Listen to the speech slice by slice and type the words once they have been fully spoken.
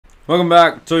Welcome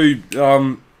back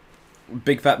to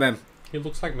Big Fat Man. He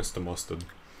looks like Mr. Mustard.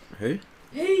 Who?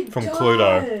 He From does.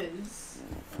 Cluedo.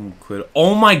 From Cluedo.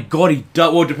 Oh my god, he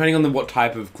does. Well, depending on what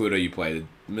type of Cluedo you played,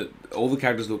 all the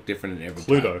characters look different in every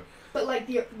Cluedo. type. But like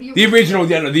the original,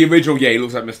 yeah, no, the original, yeah, he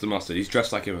looks like Mr. Mustard. He's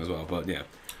dressed like him as well, but yeah.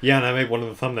 Yeah, and I made one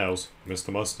of the thumbnails,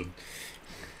 Mr. Mustard.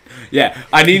 Yeah,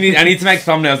 I need to make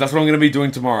thumbnails. That's what I'm going to be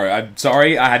doing tomorrow. I'm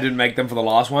sorry, I didn't make them for the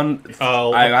last one.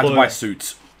 I had to buy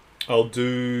suits. I'll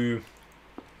do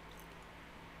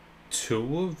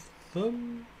 2 of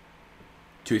them.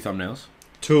 2 thumbnails.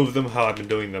 2 of them, how I've been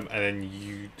doing them, and then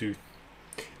you do.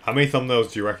 How many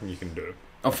thumbnails do you reckon you can do?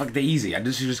 Oh fuck, they're easy. You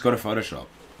just go to Photoshop.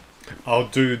 I'll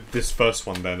do this first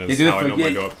one then. As how I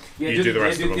normally do it. You do the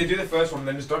rest of them. You do the first one,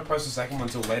 then just don't post the second one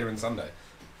until later on Sunday.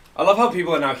 I love how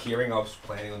people are now hearing I was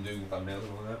planning on doing thumbnails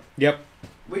and all that. Yep.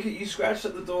 You scratched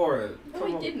at the door. No,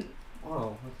 he didn't.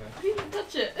 Oh, okay. I didn't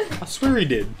touch it. I swear he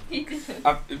did. He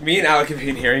didn't. Me and Alec have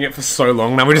been hearing it for so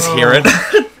long, now we just hear it.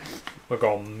 We're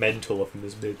going mental up in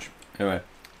this bitch. Anyway.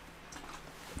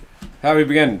 How we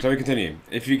begin? Shall we continue?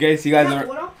 If you guys are...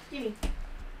 Water? Give me.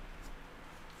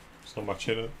 There's not much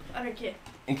in it. I don't care.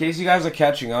 In case you guys are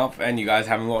catching up and you guys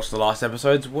haven't watched the last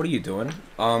episodes, what are you doing?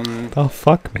 Oh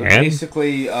fuck, man.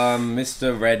 Basically,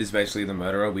 Mr. Red is basically the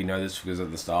murderer. We know this because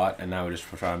of the start, and now we're just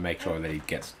trying to make sure that he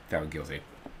gets found guilty.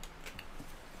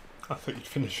 I thought you'd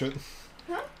finish it.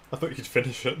 Huh? I thought you'd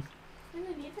finish it.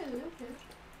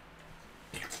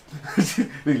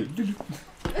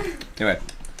 Anyway,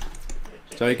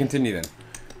 so we continue then.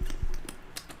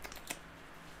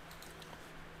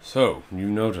 So, you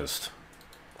noticed.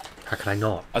 How could I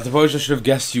not? I suppose I should have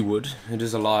guessed you would. It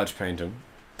is a large painting.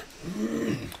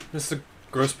 Mr.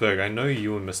 Grossberg, I know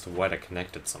you and Mr. White are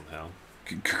connected somehow.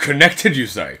 Connected, you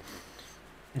say?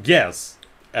 Yes,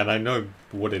 and I know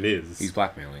what it is. He's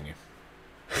blackmailing you.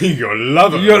 Your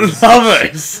lovers! Your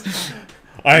lovers!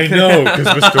 I know, because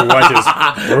Mr. White is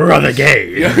rather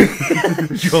gay.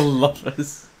 Your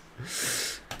lovers.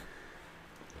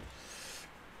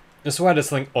 Mr. White has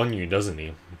something on you, doesn't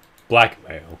he?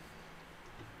 Blackmail.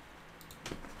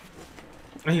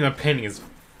 I mean, my painting is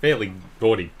fairly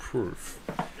gaudy proof.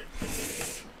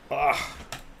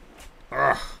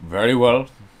 Very well.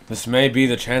 This may be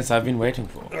the chance I've been waiting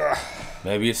for.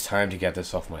 Maybe it's time to get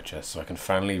this off my chest so I can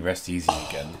finally rest easy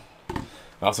again.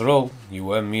 After all, you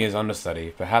were Mia's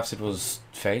understudy. Perhaps it was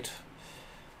fate?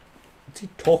 What's he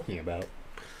talking about?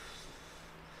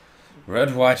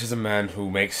 Red White is a man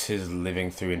who makes his living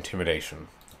through intimidation.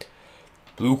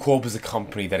 Blue Corp is a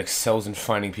company that excels in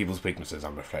finding people's weaknesses,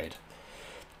 I'm afraid.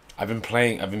 I've been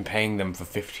paying them for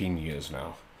 15 years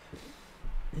now.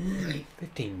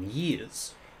 15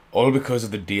 years? All because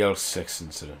of the DL6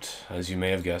 incident, as you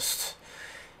may have guessed.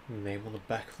 Name on the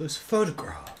back of those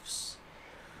photographs.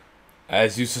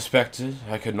 As you suspected,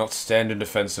 I could not stand in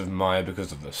defense of Maya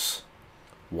because of this.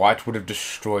 White would have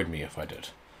destroyed me if I did.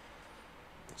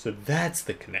 So that's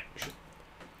the connection.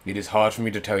 It is hard for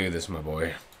me to tell you this, my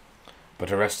boy,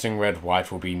 but arresting Red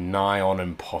White will be nigh on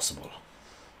impossible.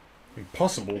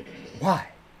 Impossible?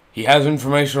 Why? He has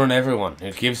information on everyone.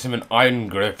 It gives him an iron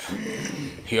grip.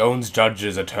 He owns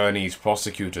judges, attorneys,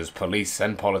 prosecutors, police,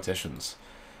 and politicians.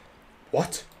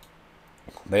 What?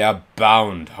 They are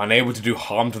bound, unable to do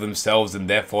harm to themselves and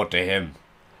therefore to him.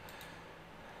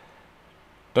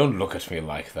 Don't look at me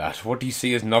like that. What you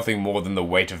see is nothing more than the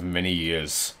weight of many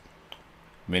years.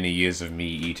 Many years of me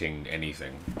eating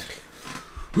anything.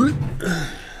 DL6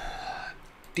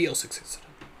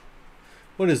 incident.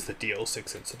 What is the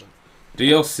DL6 incident?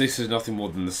 DL6 is nothing more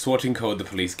than the sorting code the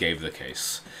police gave the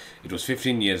case. It was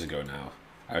 15 years ago now.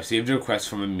 I received a request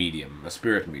from a medium, a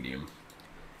spirit medium.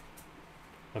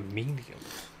 A medium?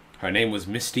 Her name was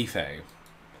Misty Faye.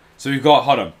 So we've got,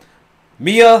 hold on,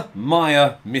 Mia,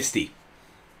 Maya, Misty.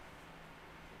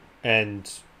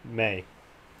 And May.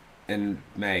 And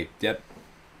May, yep.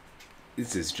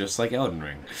 This is just like Elden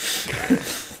Ring.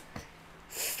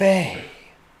 Faye.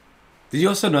 Did you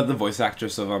also know the voice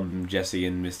actress of Jessie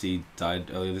and Misty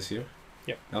died earlier this year?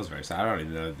 Yep. That was very sad. I don't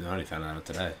even know. I only found out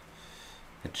today.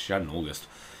 She died in August.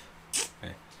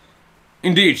 Okay.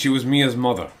 Indeed, she was Mia's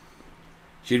mother.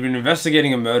 She had been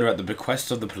investigating a murder at the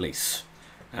bequest of the police,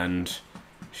 and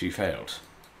she failed.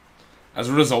 As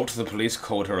a result, the police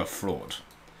called her a fraud.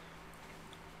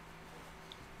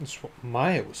 That's what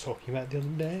Maya was talking about the other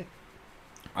day.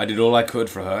 I did all I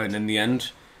could for her, and in the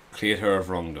end, cleared her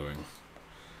of wrongdoing.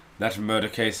 That murder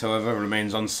case, however,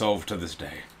 remains unsolved to this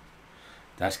day.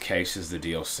 That case is the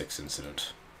DL6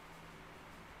 incident.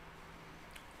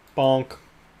 Bonk.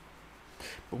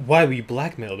 But why were you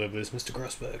blackmailed over this, Mr.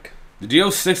 Grossberg? The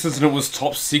DL6 incident was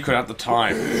top secret at the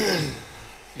time.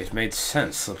 It made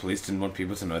sense. The police didn't want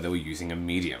people to know they were using a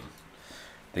medium.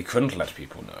 They couldn't let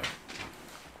people know.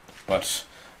 But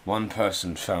one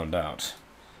person found out.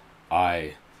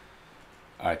 I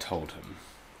told him.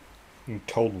 You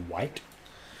told White?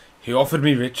 He offered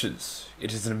me riches.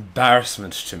 It is an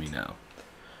embarrassment to me now.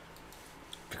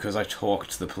 Because I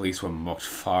talked, the police were mocked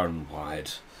far and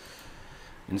wide.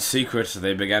 In secret,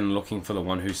 they began looking for the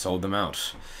one who sold them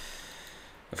out.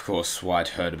 Of course, White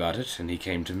heard about it, and he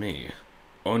came to me.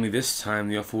 Only this time,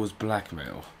 the offer was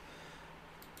blackmail.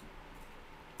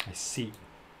 I see.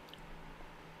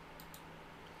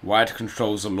 White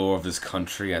controls the law of this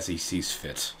country as he sees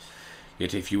fit.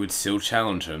 Yet if you would still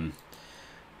challenge him,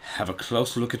 have a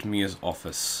close look at Mia's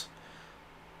office.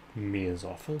 Mia's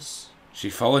office? She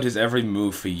followed his every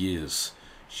move for years.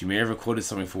 She may have recorded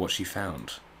something for what she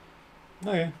found.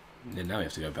 Oh yeah. And now we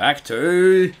have to go back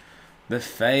to the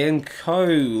Faye & Co.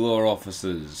 law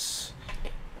offices.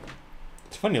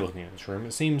 It's funny looking at this room.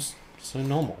 It seems so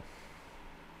normal.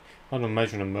 I don't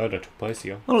imagine a murder took place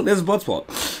here. Oh look, there's a blood spot.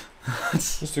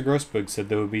 Mr. Grossberg said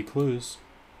there would be clues.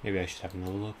 Maybe I should have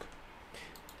another look.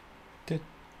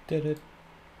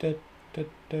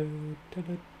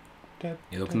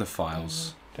 You look in the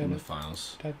files. In the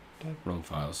files. Wrong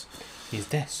files. His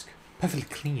desk. Perfectly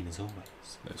clean as always.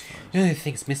 Those files. The only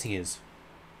thing that's missing is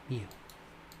Mia.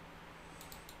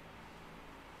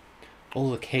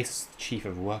 All the cases the chief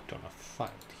ever worked on are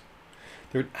filed.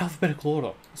 They're in alphabetical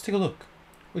order. Let's take a look.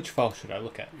 Which file should I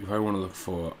look at? You probably want to look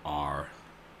for R.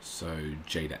 So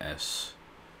J to S.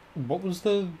 What was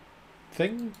the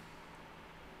thing?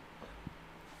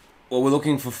 Well, we're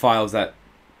looking for files that.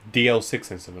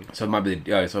 DL6 incident. So it might be.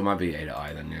 Oh, so it might be A to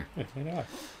I then. Yeah. Yeah.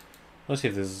 Let's see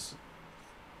if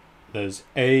there's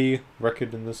a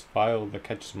record in this file that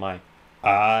catches my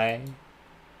eye.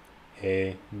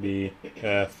 A B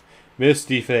F.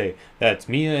 Misty Faye. That's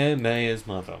Mia and Maya's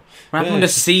mother. What happened to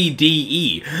C D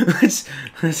E?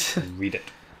 Read it.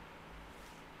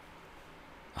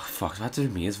 Oh fuck! Did I do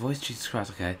Mia's voice? Jesus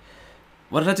Christ! Okay.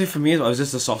 What did I do for Mia's voice? It was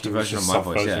just a softer version of my Soft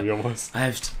voice. version Yeah. of your voice. I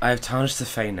have tarnished the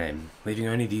Faye name, leaving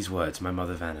only these words. My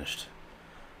mother vanished.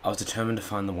 I was determined to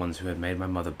find the ones who had made my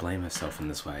mother blame herself in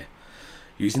this way.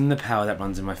 Using the power that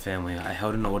runs in my family, I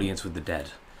held an audience with the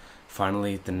dead.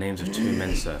 Finally, the names of two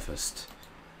men surfaced.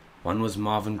 One was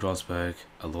Marvin Grossberg,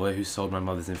 a lawyer who sold my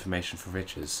mother's information for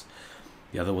riches.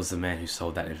 The other was the man who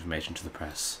sold that information to the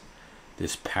press.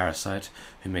 This parasite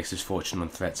who makes his fortune on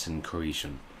threats and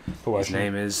coercion. His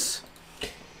name is...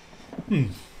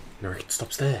 No, it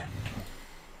stops there.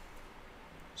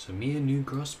 So Mia knew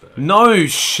Grossberg. No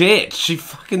shit! She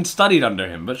fucking studied under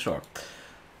him, but sure.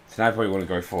 So now I probably want to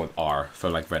go for R, for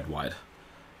like red, white.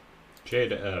 J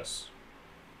to S.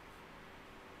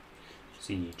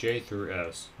 C, J through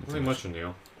S. Not really much in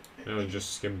here. I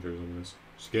just skim through some of this.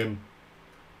 Skim.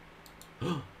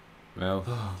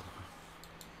 Well...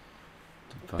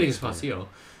 Biggest paseo.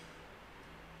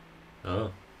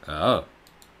 Oh. Oh.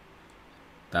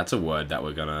 That's a word that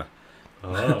we're gonna...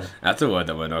 Oh. That's a word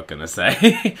that we're not gonna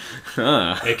say.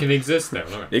 Ah. It can exist now.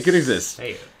 Right. It can exist.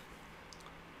 Say it.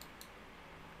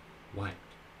 Why?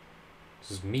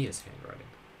 This is Mia's handwriting.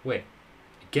 Wait.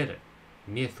 I get it.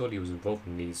 Mia thought he was involved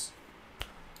in these...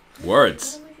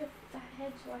 Words. Move your fat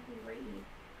head so I can read.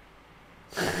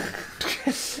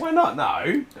 Why not?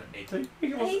 No. Don't need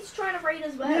to. He's trying to read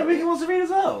as well. Yeah, we can also read as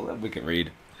well. We can read.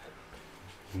 You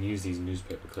can use these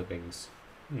newspaper clippings.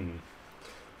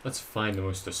 Let's find the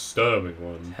most disturbing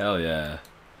one. Hell yeah.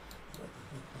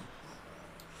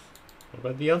 What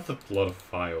about the other lot of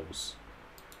files?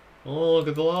 Oh, look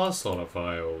at the last lot of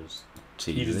files.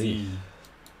 T to Z.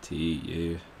 T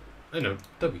U. I know.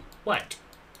 W. What?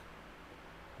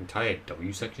 Entire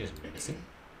W section is missing.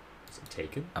 Is it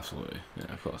taken? Absolutely.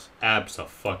 Yeah, of course.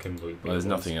 Abso-fucking-lutely. Well, there's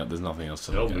nothing else. There's nothing else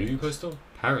to No look at. movie poster?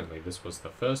 Apparently, this was the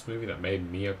first movie that made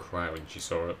Mia cry when she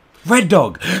saw it. Red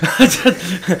Dog.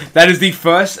 That is the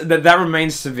first. That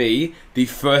remains to be the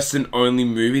first and only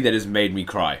movie that has made me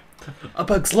cry. A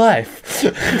Bug's Life.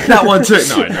 That one too.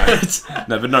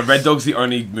 No, but no. Red Dog's the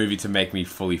only movie to make me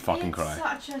fully fucking It's cry.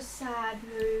 such a sad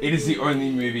movie. It is the only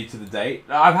movie to the date.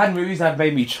 I've had movies that have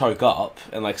made me choke up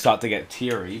and like start to get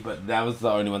teary, but that was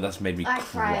the only one that's made me I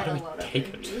cry at cry. a lot of Take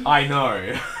it. movies. I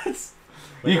know.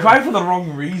 You cry for the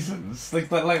wrong reasons.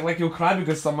 Like you'll cry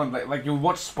because someone like you'll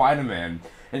watch Spider-Man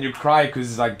and you'll cry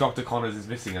because like Dr. Connors is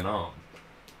missing an arm.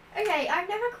 Okay, I've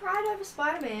never cried over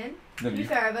Spider-Man. No, To be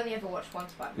fair, I've only ever watched one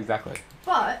Spider-Man. Exactly.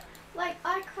 But, like,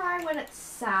 I cry when it's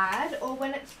sad or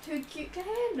when it's too cute to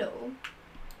handle.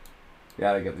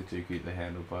 Yeah, I get the too cute to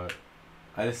handle part.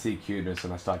 I just see cuteness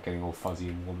and I start getting all fuzzy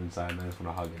and warm inside and I just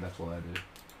want to hug it. That's all I do.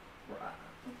 Right.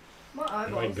 My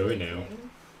eyeballs I go leaking. now?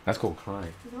 That's called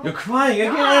crying. No. You're crying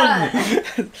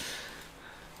again!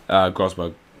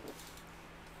 Grossberg.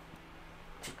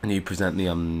 And you present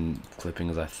the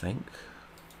clippings, I think.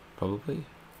 Probably.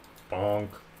 Bonk.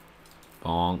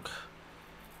 Bonk.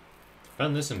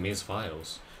 Found this in Mia's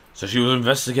files. So she was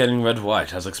investigating Red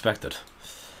White, as expected.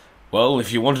 Well,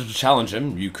 if you wanted to challenge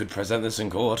him, you could present this in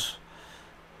court.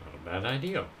 Not a bad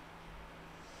idea.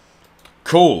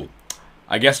 Cool.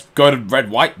 I guess go to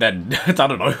Red White then. I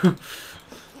don't know.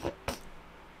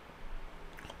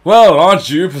 Well, aren't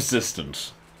you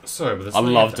persistent? Sorry, but this I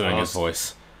love doing his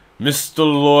voice. Mr.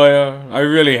 Lawyer, I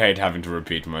really hate having to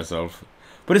repeat myself.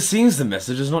 But it seems the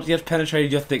message has not yet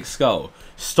penetrated your thick skull.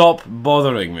 Stop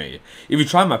bothering me. If you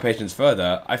try my patience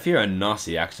further, I fear a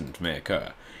nasty accident may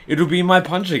occur. It will be my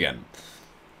punch again.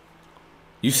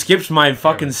 You skipped my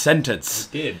fucking sentence.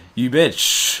 I did. You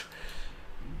bitch.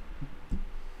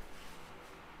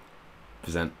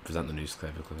 Present the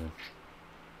newspaper clipping.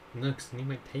 No, because he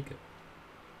might take it.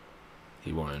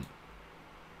 He won't.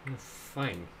 Oh,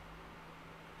 fine.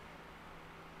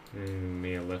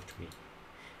 Mia left me.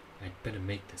 I'd better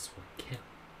make this one count.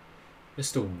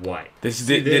 Mr. White. This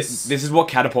is what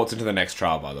catapults into the next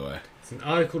trial, by the way. It's an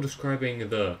article describing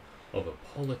of a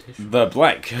politician. The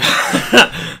blank.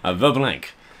 The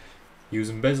blank. He was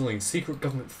embezzling secret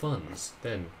government funds.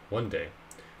 Then, one day,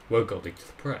 word got leaked to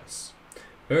the press.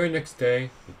 Very next day,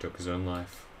 he took his own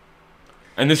life.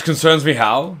 And this concerns me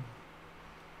how?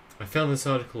 I found this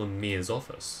article in Mia's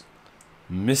office.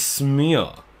 Miss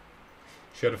Mia.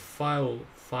 She had a file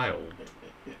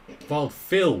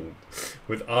filled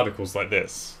with articles like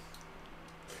this.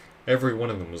 Every one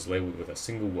of them was labelled with a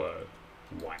single word.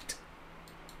 White.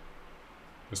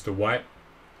 Mr. White,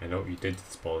 I know what you did to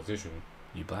this politician.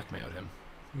 You blackmailed him.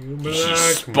 You You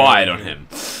spied on him.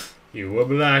 You were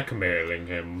blackmailing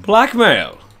him.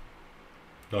 Blackmail!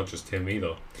 Not just him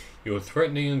either. You were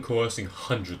threatening and coercing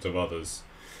hundreds of others.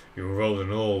 You were involved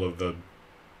in all of the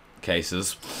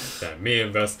Cases. that me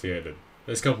investigated.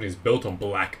 This company is built on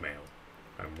blackmail.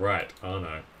 I'm right, aren't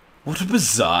I? What a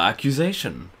bizarre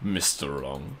accusation, Mr.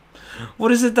 Wrong.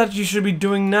 What is it that you should be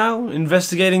doing now?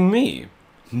 Investigating me?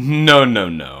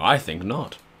 No, I think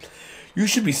not. You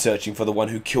should be searching for the one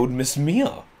who killed Miss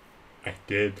Mia. I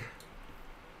did.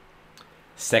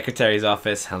 Secretary's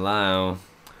office, hello.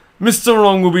 Mr.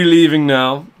 Wrong will be leaving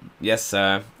now. Yes,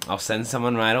 sir. I'll send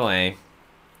someone right away.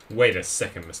 Wait a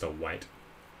second, Mr. White.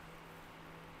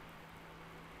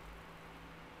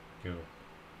 You're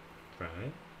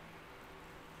right.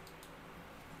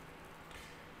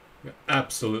 You're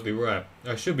absolutely right.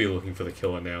 I should be looking for the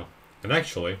killer now. And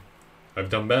actually,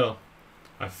 I've done better.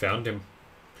 I found him.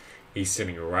 He's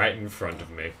sitting right in front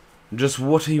of me. Just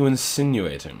what are you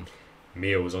insinuating?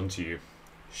 Mia was onto you.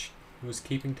 She was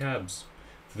keeping tabs.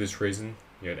 For this reason,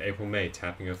 you had April May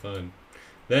tapping her phone.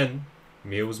 Then,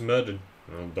 Mia was murdered,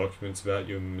 and all documents about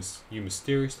you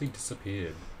mysteriously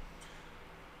disappeared.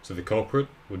 So the culprit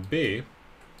would be...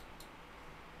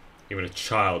 Even a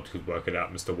child could work it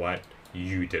out, Mr. White.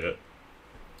 You did it.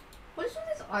 What is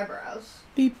with his eyebrows?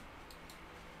 Beep.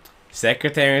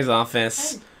 Secretary's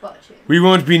office. And butt chin. We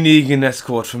won't be needing an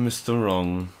escort from Mr.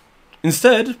 Wrong.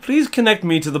 Instead, please connect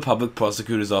me to the public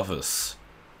prosecutor's office.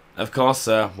 Of course,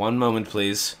 sir. One moment,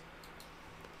 please.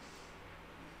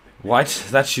 White,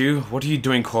 that's you? What are you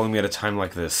doing calling me at a time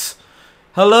like this?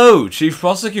 Hello, Chief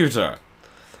Prosecutor.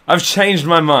 I've changed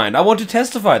my mind. I want to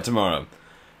testify tomorrow.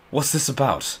 What's this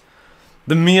about?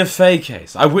 The Mia Fey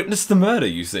case. I witnessed the murder,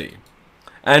 you see.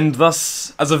 And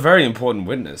thus, as a very important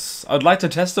witness, I'd like to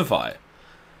testify.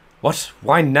 What?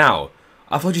 Why now?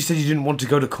 I thought you said you didn't want to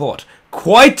go to court.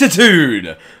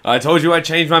 Quietude! I told you I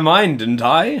changed my mind, didn't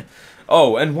I?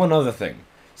 Oh, and one other thing.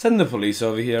 Send the police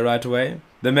over here right away.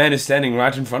 The man is standing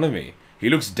right in front of me. He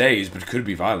looks dazed, but could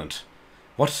be violent.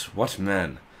 What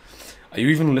man? Are you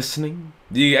even listening?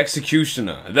 The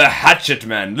executioner, the hatchet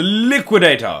man, the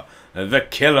liquidator, the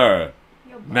killer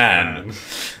man.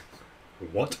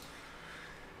 What?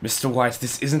 Mr. White,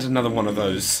 this isn't another one of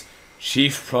those.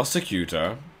 Chief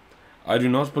Prosecutor, I do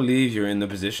not believe you're in the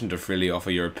position to freely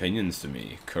offer your opinions to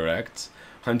me, correct?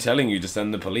 I'm telling you to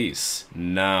send the police.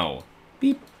 Now.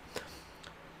 Beep.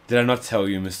 Did I not tell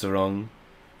you, Mr. Wrong?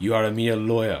 You are a mere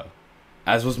lawyer,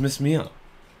 as was Miss Mia.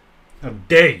 How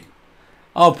dare you?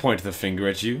 I'll point the finger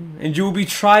at you, and you will be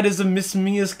tried as a Miss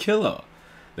Mia's killer.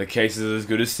 The case is as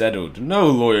good as settled. No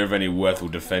lawyer of any worth will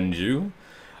defend you.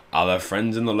 Other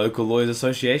friends in the local lawyers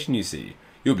association, you see.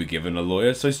 You'll be given a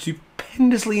lawyer so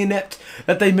stupendously inept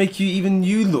that they make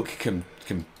you look competent.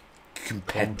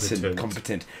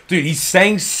 Dude, he's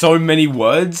saying so many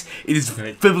words, it is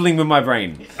fiddling with my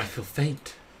brain. I feel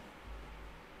faint.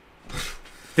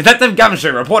 Detective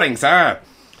Gumshoe reporting, sir.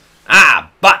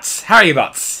 Ah, Butts! Harry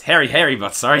Butts! Harry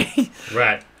Butts, sorry.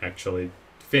 Rat, actually.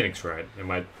 Phoenix Rat. And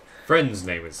my friend's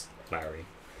name is Larry.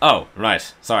 Oh,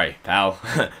 right. Sorry, pal.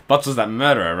 Butts was that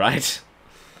murderer, right?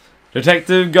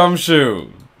 Detective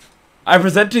Gumshoe. I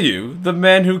present to you the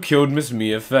man who killed Miss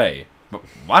Mia Fey.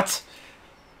 What?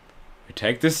 We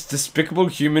take this despicable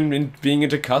human being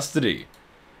into custody.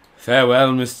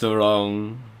 Farewell, Mr.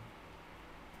 Wrong.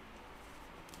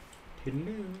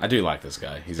 Hello. I do like this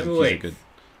guy. He's a good...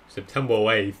 September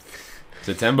 8th.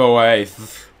 September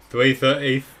 8th.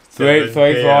 3:30.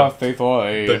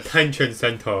 3:34. Detention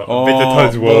center. Oh,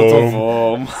 Visitors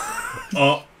room.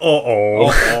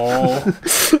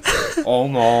 Oh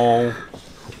no.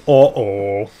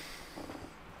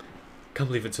 Can't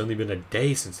believe it's only been a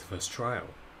day since the first trial.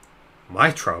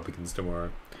 My trial begins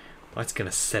tomorrow. That's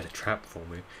gonna set a trap for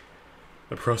me.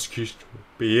 The prosecution will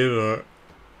be in on it.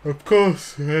 Of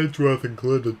course, Edgeworth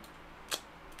included.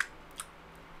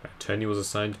 An attorney was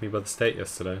assigned to me by the state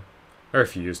yesterday. I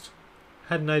refused.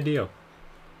 Had an idea.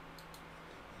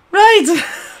 Right!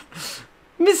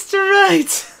 Mr.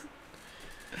 Right!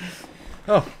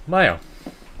 Oh, Maya.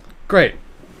 Great.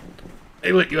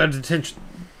 They let you out of detention.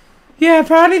 Yeah,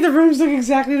 apparently the rooms look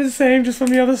exactly the same, just from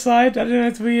the other side. I don't know,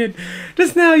 it's weird.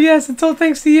 Just now, yes, it's all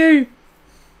thanks to you.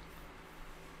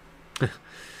 Now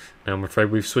I'm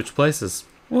afraid we've switched places.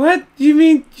 What? You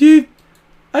mean you...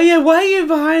 Oh yeah, why are you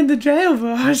behind the jail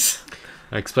bars?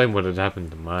 I explained what had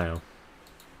happened to Maya.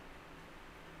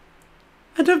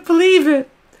 I don't believe it.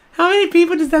 How many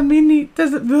people does that mean he...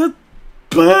 Does it...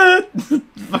 But...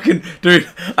 Fucking... Dude,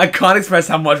 I can't express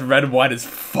how much Red and White is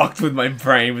fucked with my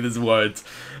brain with his words.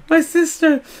 My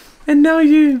sister, and now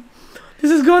you.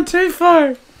 This has gone too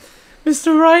far.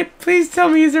 Mr. Wright, please tell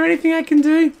me, is there anything I can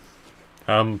do?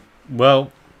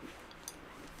 Well...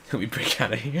 Can we break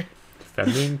out of here?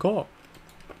 Defend me in court.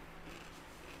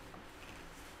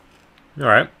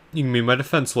 Alright, you can be my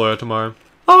defense lawyer tomorrow.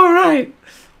 Alright.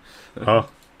 Oh.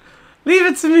 Leave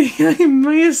it to me. I'm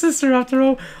your sister after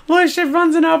all. Lawyership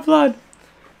runs in our blood.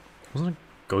 Wasn't it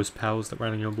ghost powers that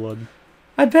ran in your blood?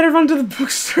 I'd better run to the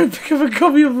bookstore and pick up a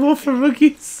copy of Law for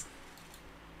Rookies.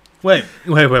 Wait.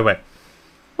 What?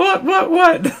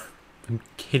 I'm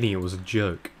kidding, it was a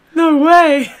joke. No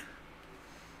way.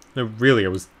 No, really, I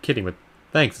was kidding, but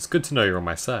thanks, it's good to know you're on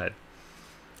my side.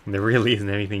 And there really isn't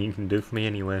anything you can do for me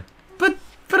anyway. But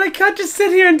I can't just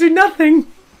sit here and do nothing.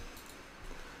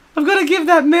 I've got to give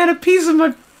that man a piece of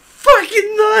my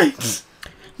fucking mind.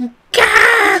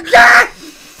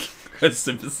 That's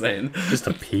Super Saiyan. Just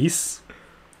a piece?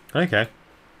 Okay.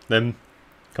 Then,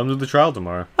 come to the trial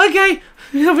tomorrow. Okay,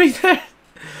 he'll be there.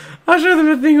 I'll show them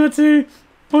a thing or two,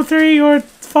 or 3, or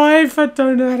 5. I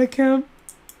don't know how to count.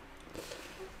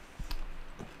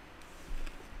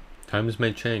 Times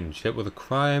may change, yet with a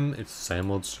crime, it's the same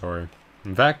old story.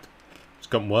 In fact, it's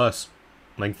gotten worse.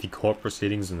 Lengthy court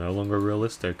proceedings are no longer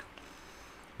realistic.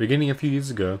 Beginning a few years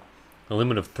ago, a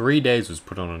limit of 3 days was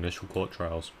put on initial court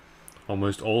trials.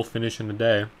 Almost all finish in a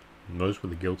day, and most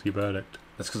with a guilty verdict.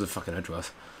 That's because of fucking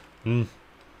Edgeworth. I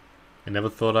never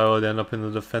thought I would end up in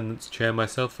the defendant's chair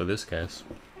myself for this case.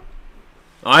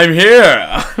 I'm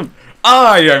here!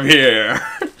 I am here!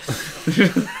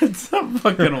 It's a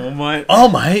fucking All Might. All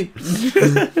Might!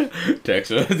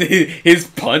 Texas. His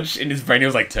punch in his brain, he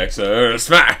was like, Texas,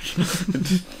 smash!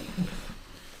 With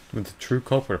the true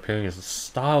culprit appearing as a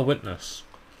star witness.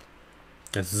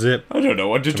 That's zip. I don't know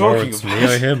what you're Tomorrow talking it's about.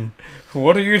 me or him.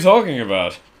 What are you talking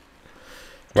about?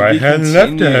 Right hand,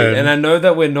 left hand. And I know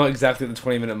that we're not exactly at the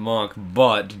 20-minute mark,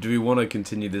 but do we want to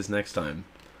continue this next time?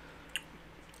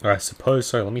 I suppose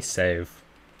so. Let me save.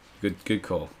 Good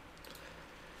call.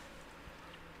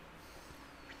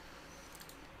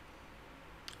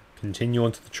 Continue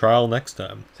on to the trial next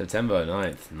time. September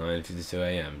 9th, 9:52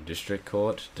 AM. District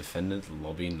Court, Defendant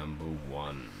Lobby Number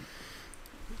 1.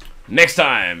 Next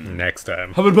time! Next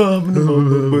time.